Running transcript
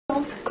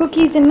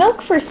Cookies and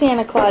milk for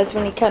Santa Claus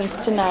when he comes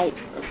tonight.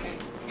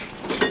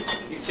 Okay.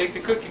 You take the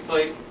cookie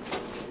plate.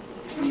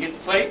 Can you get the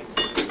plate?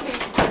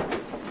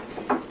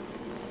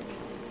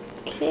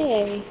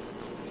 Okay.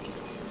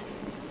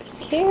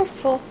 Be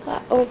careful.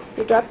 Uh-oh,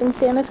 you're dropping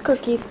Santa's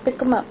cookies. Pick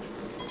them up.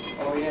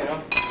 Oh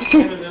yeah.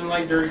 Santa doesn't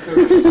like dirty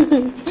cookies.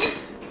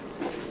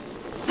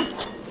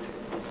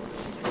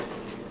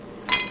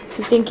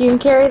 You think you can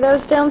carry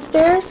those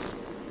downstairs?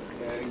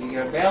 You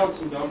gotta balance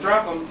them. Don't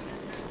drop them.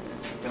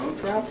 Don't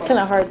drop them. It's kind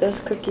of hard. Those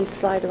cookies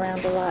slide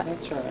around a lot.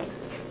 That's all right.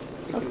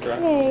 You can drop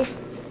them. Okay.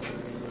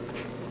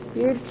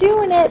 You're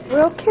doing it.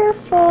 Real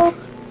careful.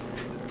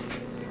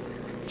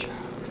 Good job.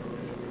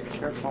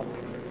 Careful.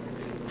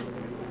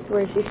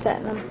 Where's he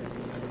setting them?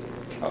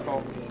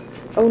 Uh-oh.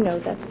 Oh no,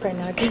 that's probably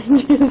not good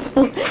idea.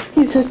 So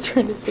he's just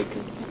trying to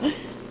figure it out.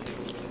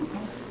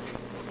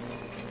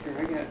 Here,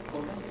 I got it.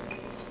 Hold on.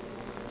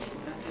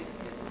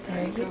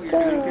 There you You're doing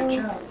a good go.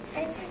 job.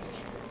 You're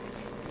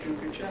doing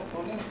a good job.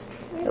 Hold on.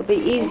 It'll be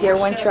easier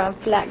once you're on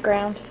flat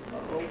ground.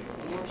 Uh-oh.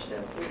 One more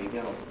step. There you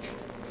go.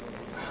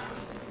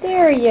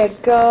 There you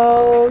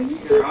go. You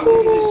Here, I'll did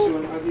give you this it.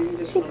 one. I'll give you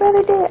this Your one.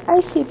 brother did it. I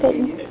see,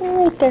 Payton.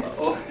 Right there.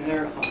 Oh,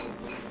 there.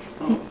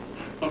 Oh.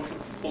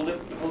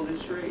 Hold it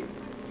straight.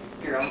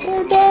 Here, I'll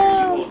They're put them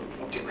down. over.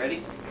 Okay,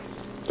 ready?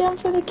 Down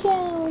for the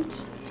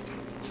count.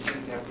 You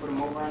gotta put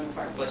them over on the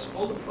fireplace.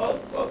 Hold them.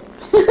 Oh.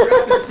 You're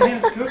dropping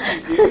Santa's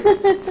cookies, dude.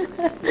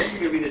 This is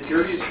gonna be the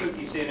dirtiest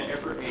cookie Santa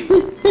ever ate.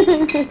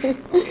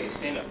 Okay,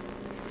 stand up.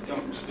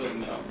 Don't spill the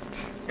milk.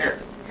 Here.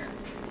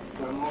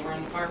 Put them over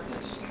on the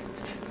fireplace.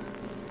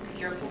 Be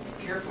careful.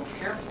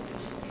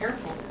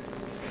 Careful.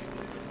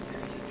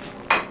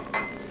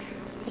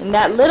 And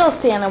that little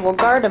Santa will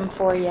guard them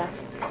for you.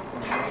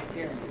 Right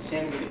there.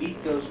 Santa's gonna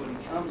eat those when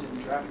he comes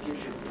and try to give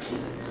you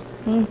presents.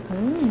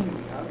 Mm-hmm.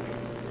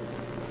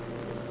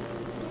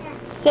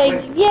 Say,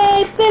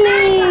 yay,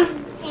 Billy!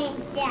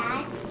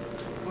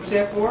 Who's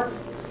that for?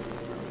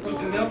 Who's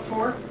the milk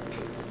for?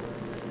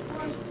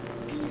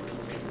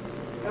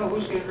 No,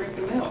 who's gonna drink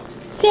the milk?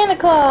 Santa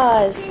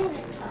Claus!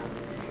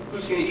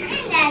 Who's gonna eat it?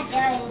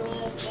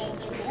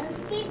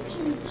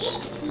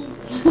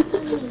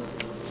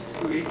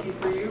 Who icky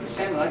for you?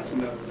 Santa likes the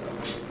milk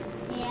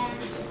though. Yeah.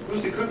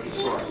 Who's the cookies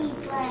for?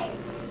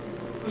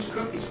 Who's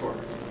cookies for?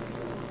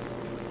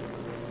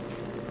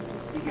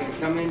 You gonna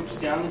come in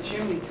down the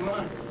chimney? Come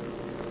on.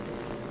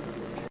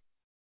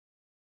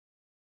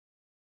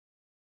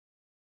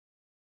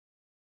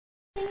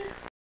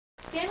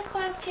 Santa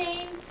Claus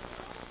came.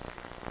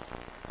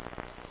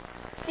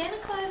 Santa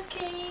Claus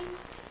came.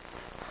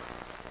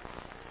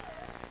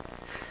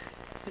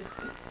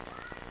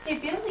 Hey,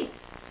 Billy.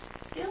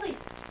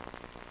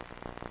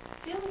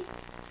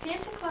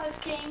 Santa Claus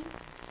came.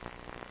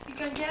 You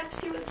gonna get up,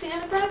 see what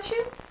Santa brought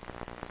you?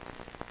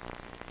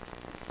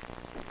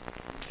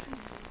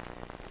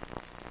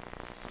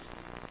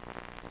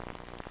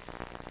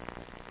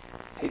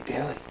 Hey,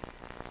 Billy.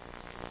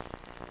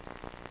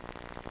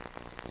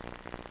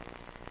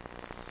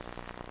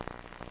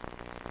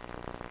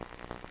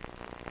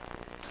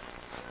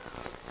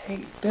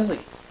 Hey, Billy.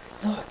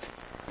 Look.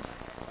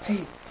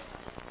 Hey.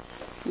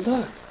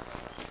 Look.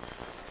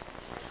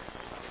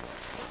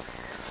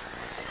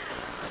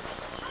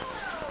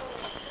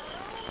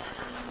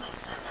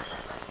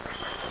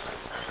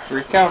 Here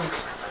he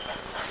comes.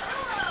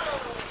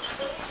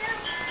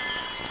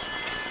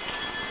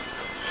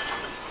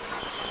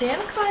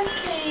 Santa Claus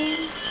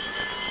came.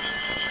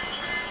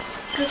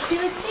 Go see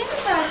what Santa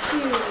brought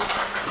you.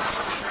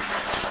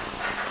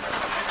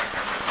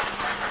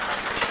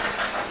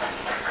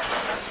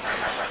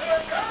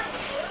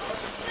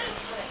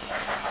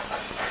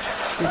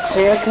 Did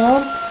Santa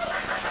come?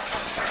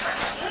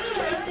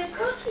 Eat the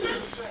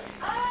cookies.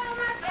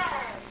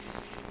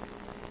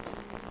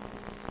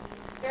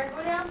 Better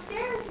go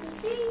downstairs and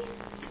see.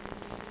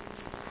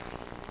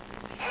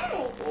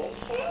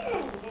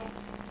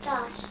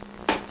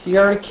 He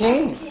already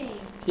came.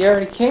 He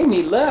already came.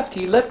 He left.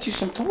 He left you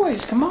some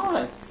toys. Come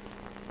on.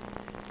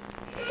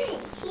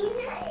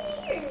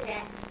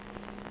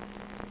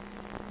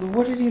 Well,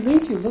 what did he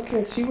leave you? Look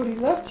at, see what he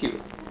left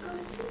you. We'll go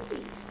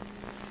see.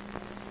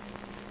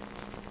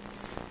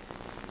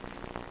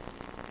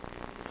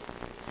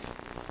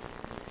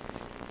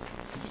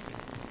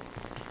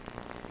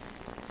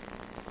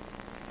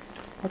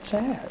 What's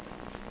that?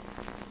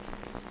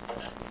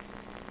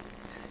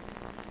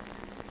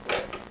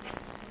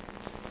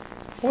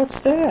 What's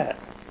that?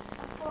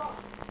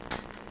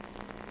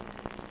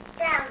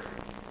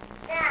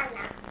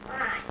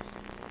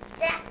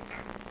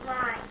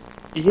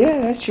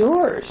 Yeah, that's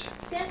yours.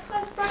 Santa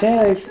Claus brought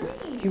Santa, you a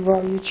tree. he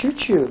brought you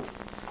choo-choo.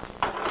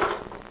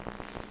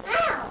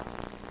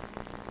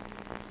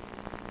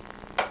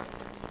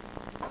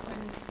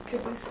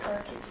 Caboose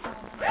car keeps falling.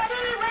 Ready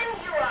when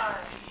you are.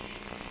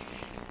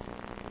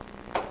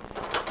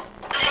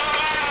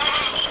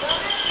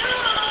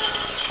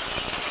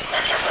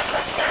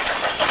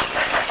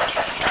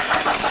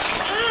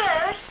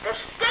 Here's the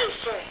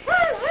station.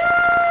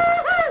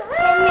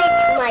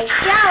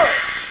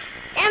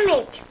 That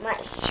makes my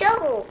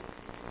show.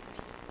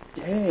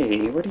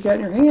 Hey, what do you got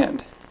in your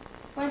hand?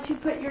 Why don't you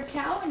put your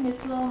cow in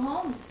its little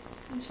home?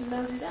 You should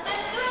load it up.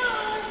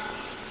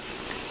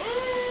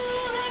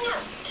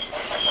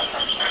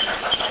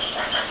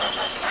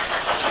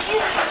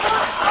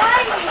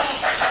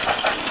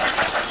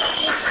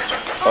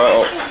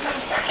 Uh-oh.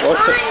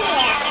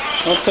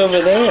 What's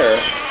over there?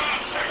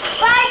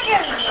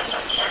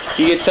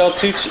 You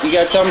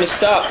gotta tell him to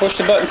stop. Push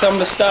the button, tell him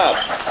to stop.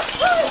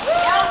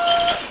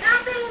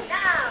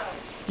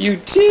 You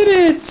did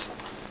it!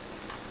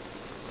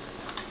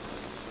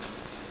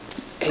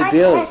 Hey,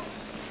 Billy.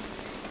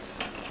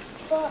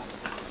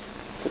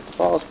 Put the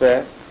balls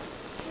back.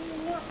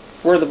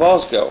 Where'd the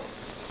balls go?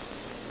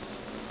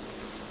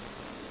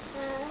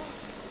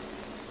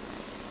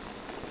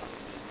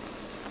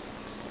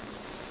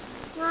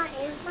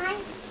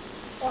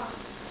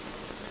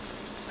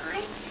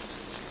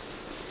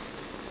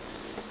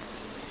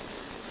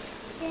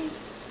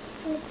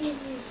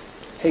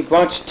 Hey, why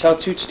don't you tell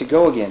Toots to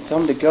go again? Tell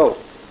him to go.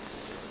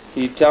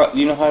 You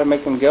know how to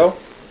make him go?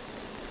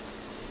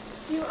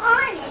 You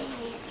on it.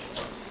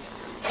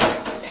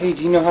 Hey,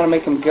 do you know how to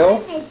make him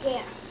go?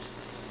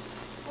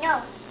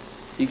 No.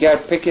 You gotta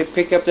pick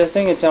up that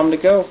thing and tell him to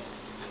go.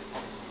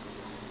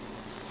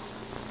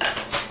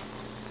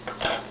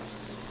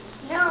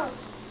 No.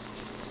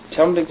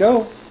 Tell him to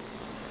go.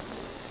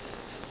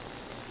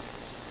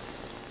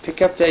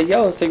 Pick up that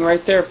yellow thing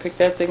right there. Pick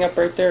that thing up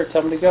right there.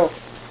 Tell him to go.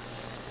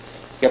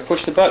 You gotta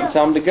push the button.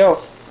 Tell him to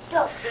go.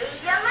 Go. See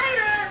you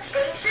later,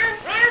 Jason.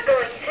 We're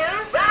going to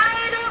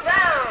ride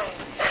around.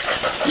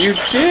 You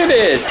did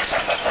it!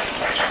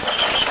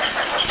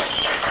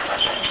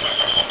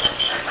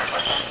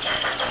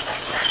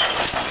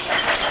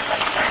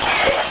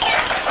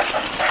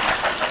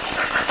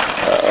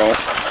 Uh-oh.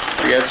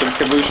 We got some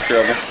caboose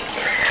trouble.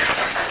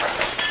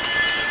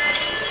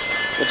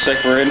 Looks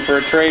like we're in for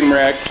a train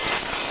wreck.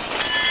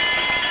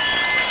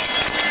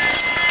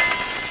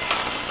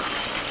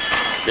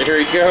 There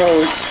he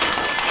goes.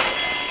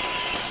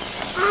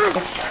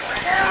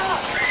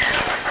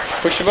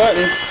 Push the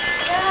button.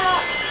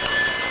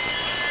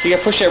 You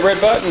gotta push that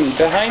red button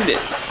behind it.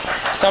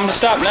 Tell him to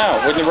stop now.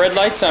 When the red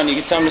light's on, you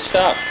can tell him to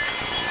stop.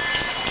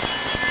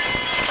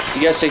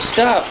 You gotta say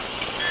stop.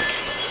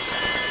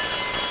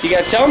 You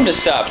gotta tell him to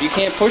stop. You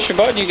can't push a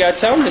button, you gotta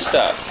tell him to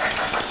stop.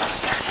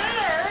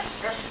 Here's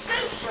the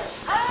station.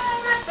 All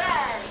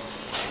again.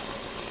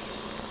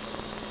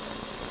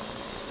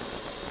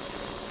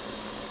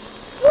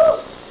 Woo!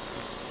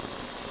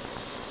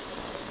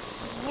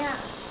 Yeah.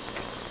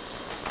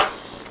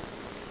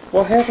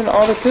 What happened to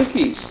all the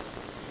cookies?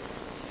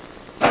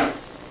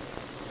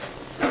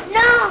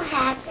 No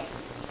happened.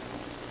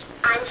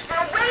 I'm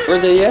still waiting. Where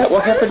they at?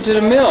 What happened to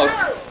the milk?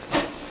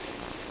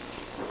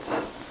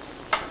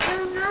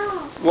 Oh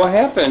no. What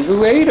happened?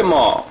 Who ate them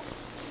all?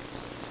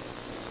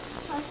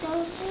 I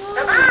don't know.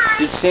 Bye-bye.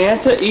 Did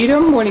Santa eat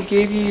them when he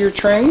gave you your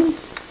train?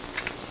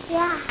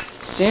 Yeah.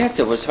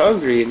 Santa was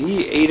hungry and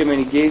he ate them and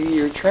he gave you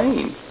your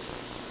train.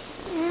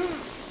 Yeah.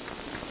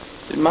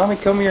 Did Mommy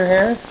comb your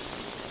hair?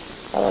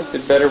 I liked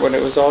it better when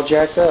it was all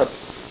jacked up.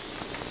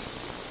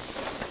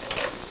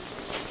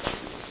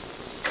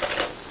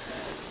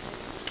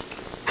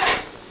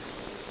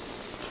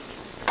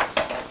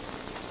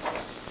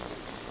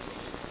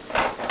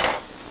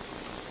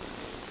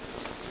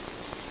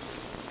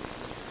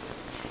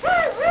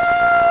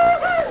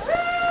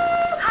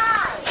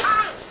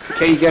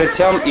 Okay, you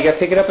gotta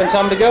pick it up and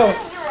tell him to go.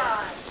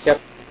 Yep.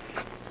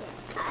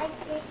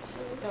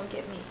 Don't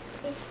get me.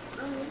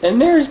 And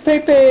there's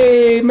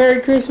Pepe! Merry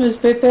Christmas,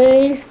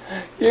 Pepe!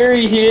 There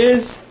he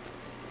is.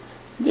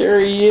 There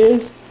he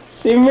is.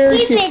 Say Merry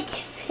Keep Christmas.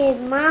 it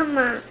with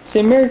Mama.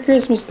 Say Merry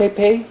Christmas,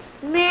 Pepe.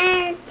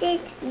 Merry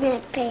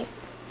Christmas,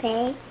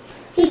 Pepe.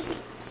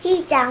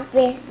 He's out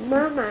with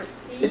Mama.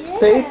 It's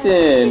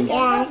Payton.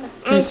 Yeah.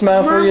 Can you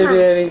smile for your Mama.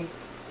 daddy?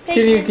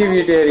 Can you give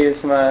your daddy a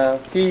smile?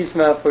 Can you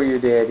smile for your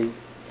daddy?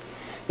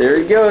 There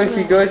he goes.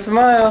 He goes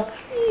smile.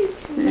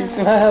 He's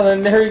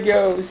smiling. There he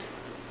goes.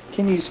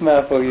 Can you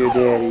smile for your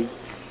daddy?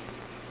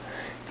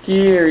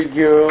 Here he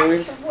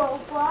goes.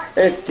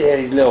 That's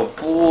daddy's little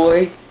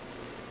boy.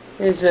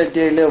 There's that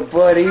daddy little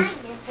buddy.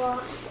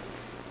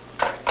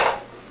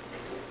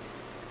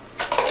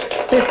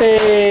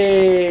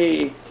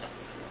 Pepe!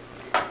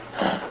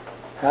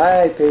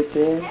 Hi,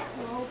 Payton.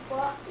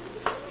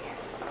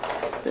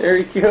 There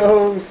he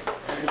goes.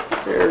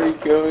 There he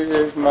goes.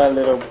 There's my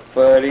little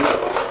buddy.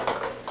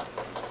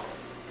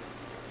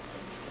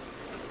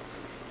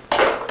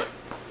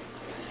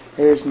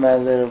 Here's my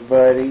little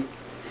buddy.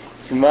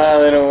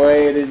 Smiling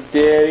away at his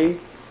daddy.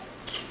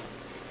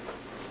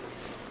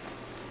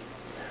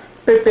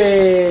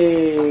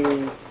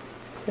 Pepe!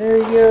 There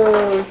he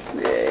goes.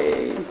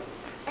 Hey.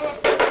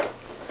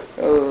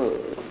 Oh.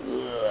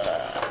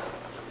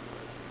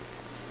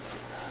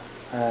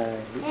 Hi.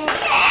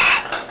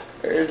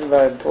 There's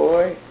my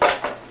boy.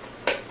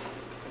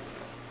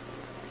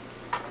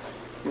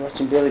 You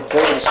watching Billy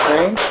play with the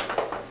string?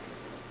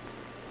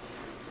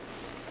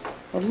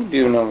 What are you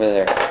doing over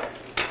there?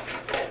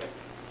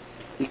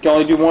 You can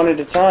only do one at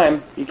a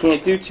time. You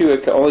can't do two.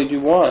 It can only do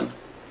one.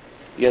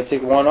 You gotta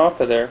take one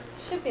off of there.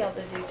 Should be able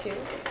to do two.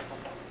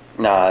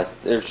 Nah,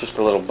 there's just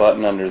a little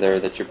button under there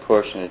that you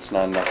push, and it's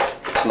not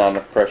enough. It's not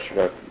enough pressure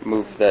to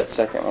move that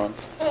second one.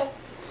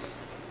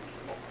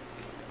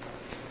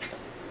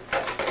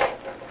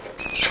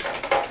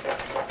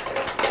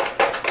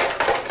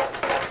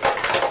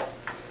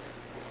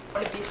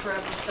 Would be forever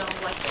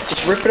filmed like this.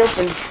 Just rip it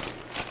open.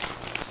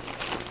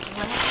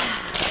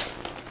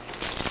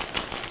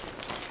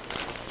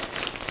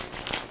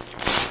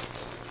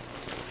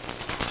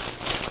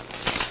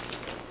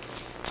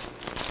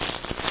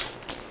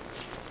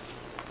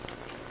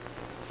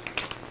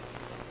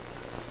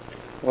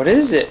 What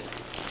is it?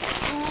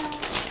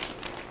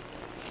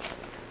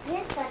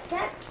 It's a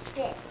duck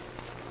fish.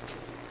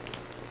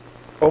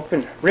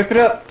 Open. Rip it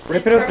up.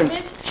 Rip it open.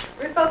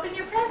 Rip open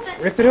your present.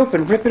 Rip it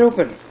open. Rip it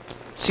open.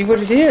 See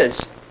what it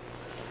is.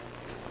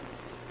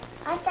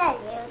 I got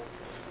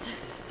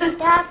you.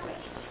 Garbage.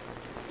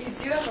 You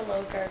do have a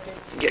little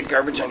garbage. Get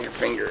garbage on your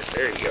finger.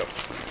 There you go.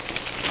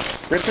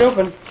 Rip it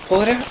open.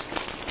 Pull it out.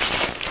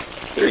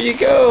 There you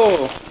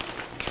go.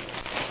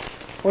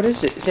 What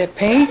is it? Is that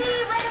paint?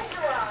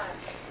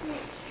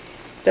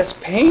 That's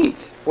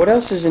paint. What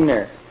else is in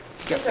there?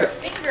 These are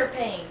finger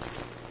paints.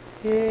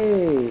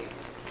 Hey.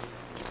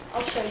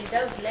 I'll show you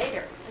those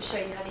later. I'll show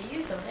you how to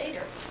use them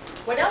later.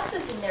 What else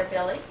is in there,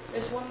 Billy?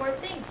 There's one more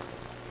thing.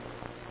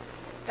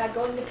 Gotta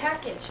go in the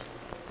package.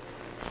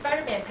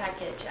 Spider-Man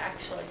package,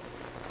 actually.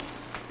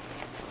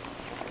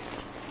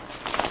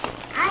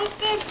 I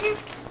did this.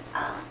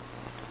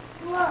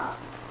 Whoa.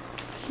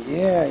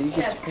 Yeah, you get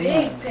Yeah, to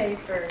paint. big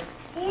paper.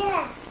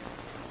 Yeah.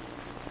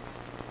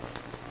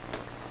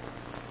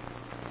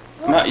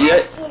 Not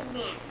yet. What's in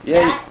there?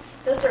 Yeah.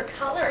 Those are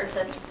colors.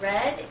 That's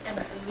red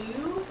and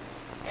blue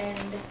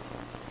and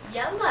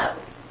yellow.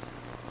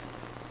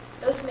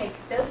 Those make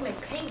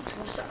paints.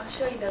 I'll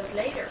show you those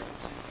later.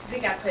 'Cause we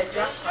gotta put a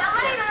drop top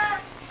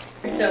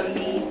there. So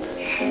neat.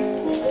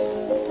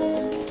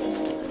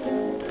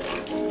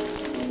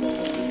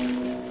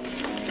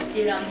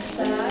 See it on the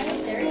side?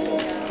 There you go.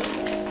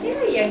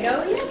 There you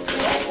go. Yes.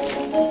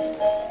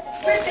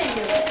 Rip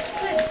into it.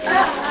 Good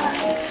job.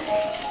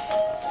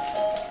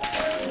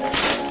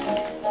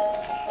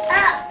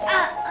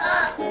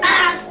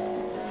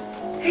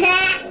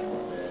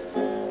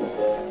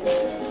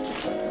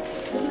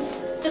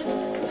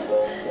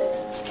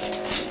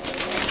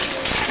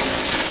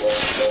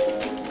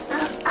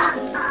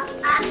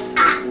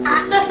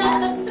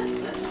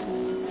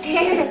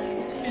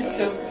 You're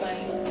so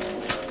funny.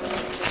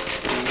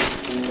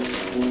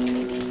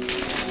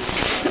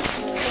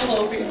 I'm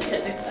always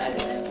getting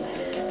excited.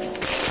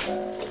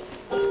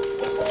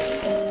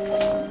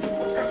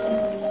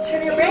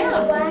 Turn it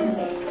around.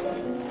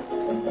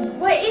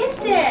 What is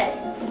it?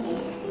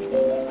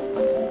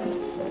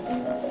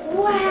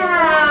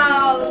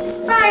 Wow,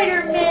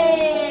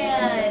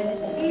 Spider-Man!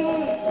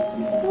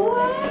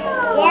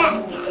 Wow! Yeah.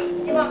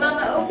 You want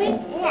Mama to open?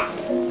 Yeah.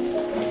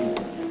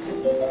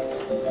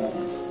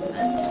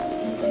 Let's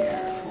see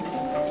here.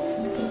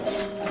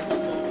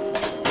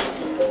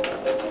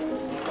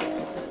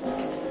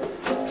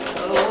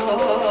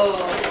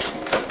 Oh,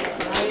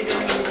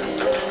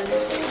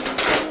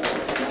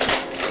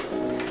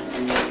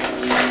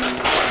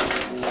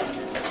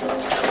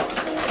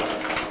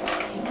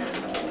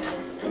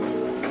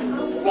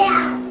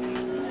 Yeah.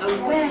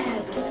 a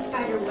web, a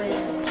spider web.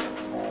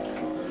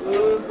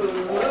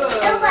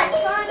 So what's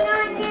going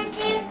on in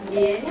there?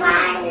 Yeah,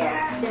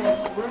 Fire.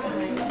 that's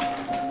right.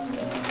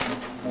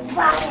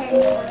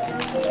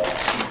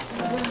 Fire.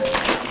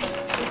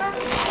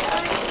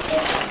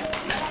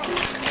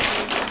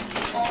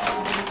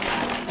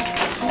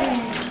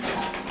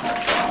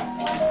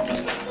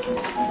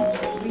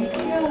 Here we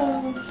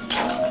go.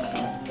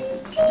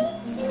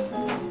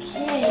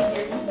 Okay,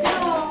 here you go.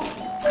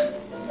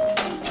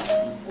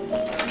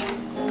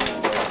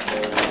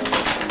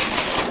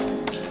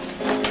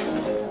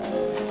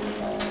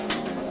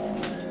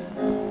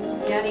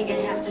 Daddy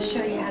gonna have to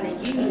show you how to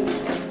use.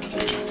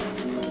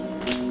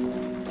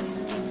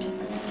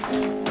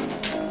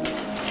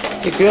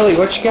 Hey, Billy,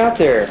 what you got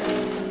there?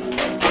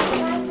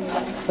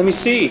 Let me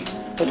see.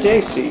 What do I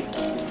see?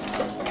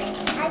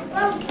 I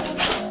broke it.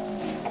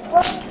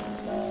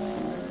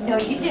 No,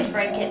 you didn't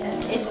break it.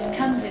 It just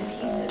comes in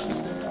pieces.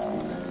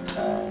 I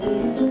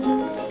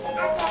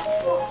got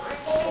two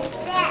on his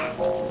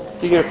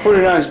back. You gonna put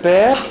it on his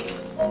back?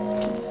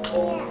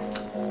 Yeah.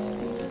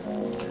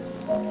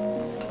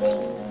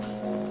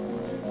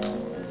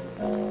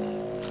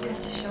 You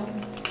have to show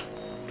me.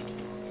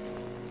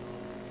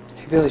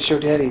 Hey, Billy, show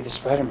Daddy the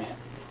Spider-Man.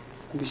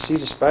 Let me see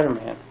the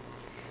Spider-Man.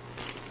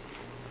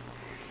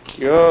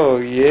 Oh,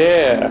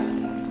 yeah.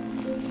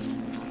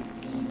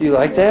 You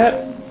like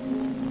that?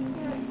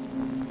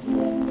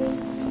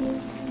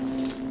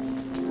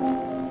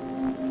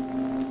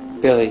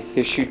 Billy,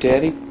 here, shoot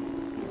Daddy.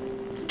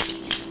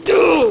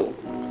 Do!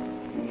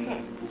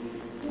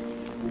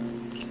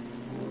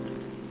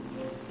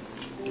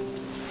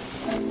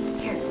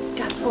 Here,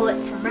 gotta pull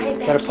it from right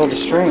back. Gotta pull the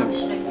here. string. I'll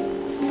show you.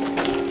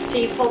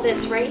 See, you pull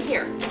this right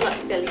here.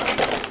 Look, Billy.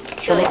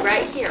 Show Billy, me.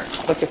 right here.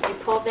 Okay. You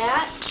pull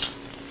that.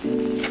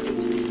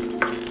 Oops.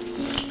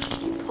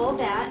 You pull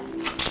that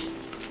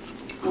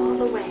all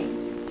the way.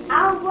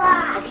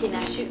 Alright. Okay, now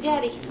shoot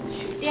Daddy.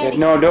 Shoot Yeah, Daddy.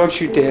 no, don't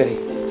shoot Daddy.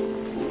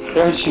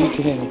 Don't shoot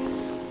Daddy.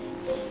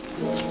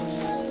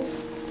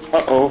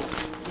 Uh-oh.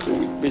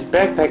 His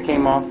backpack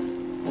came off.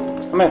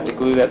 I'm gonna have to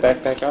glue that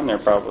backpack on there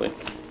probably.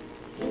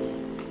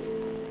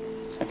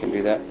 I can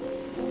do that.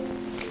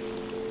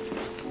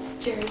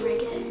 Jerry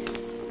rig it.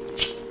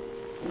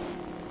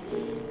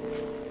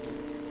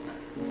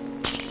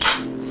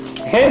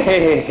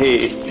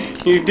 Hey,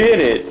 you did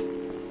it.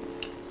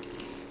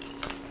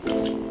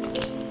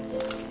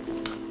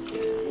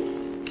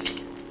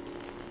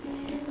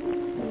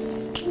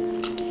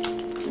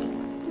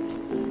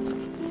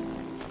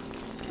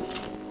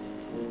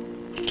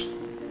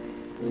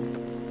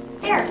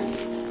 There.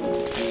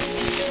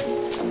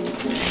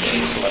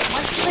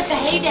 Once you put the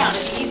hay down,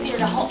 it's easier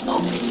to hold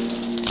open.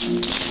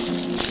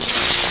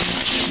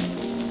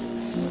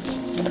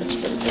 That's a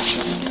better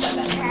picture.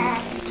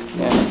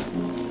 Yeah.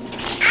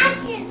 I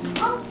should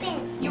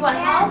open. You want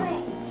help?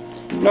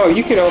 No,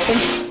 you can open.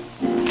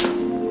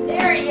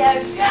 There you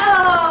go.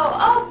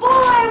 Oh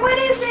boy, what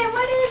is it?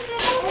 What is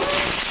it?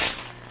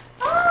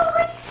 Oh,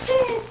 what is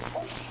it?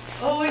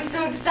 Oh, it's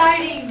so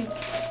exciting.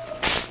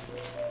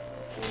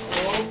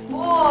 Oh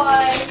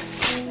boy.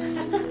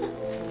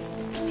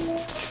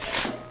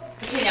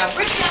 Okay, now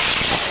rip that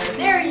sucker.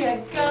 There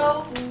you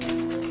go.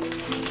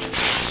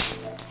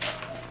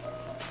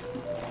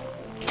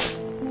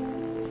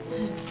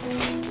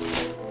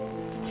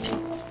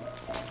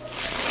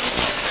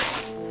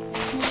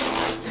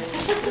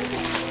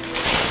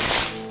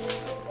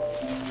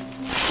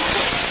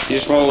 You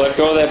just won't let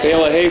go of that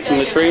bale of hay from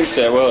the train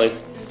set, will he?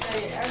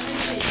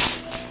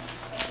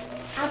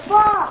 A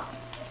ball.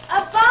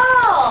 A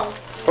ball.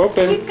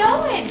 Open. Keep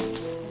going.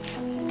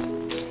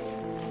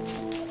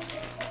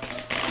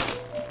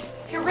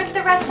 You rip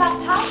the rest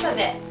off top of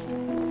it.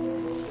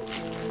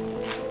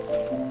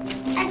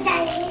 A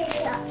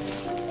dinosaur.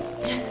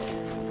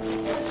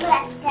 A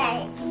black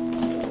dinosaur.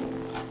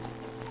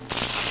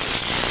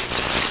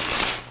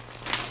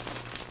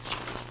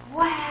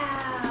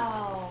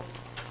 Wow.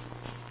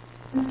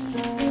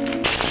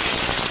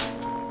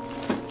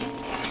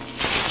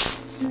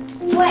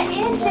 What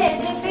is it?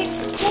 Is it a big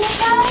school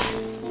bus?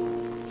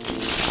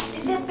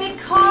 Is it a big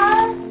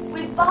car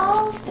with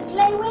balls to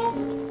play with?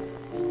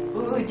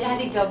 Ooh,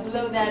 Daddy, go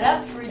blow that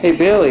up for you. Hey,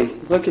 Billy,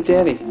 look at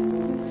Daddy.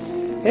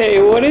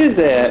 Hey, what is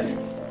that?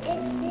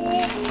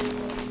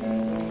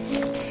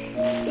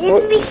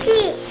 Let me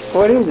see.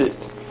 What is it?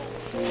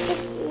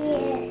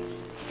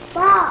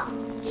 Ball.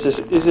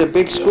 Is it a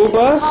big school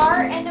bus? A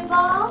car and a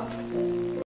ball?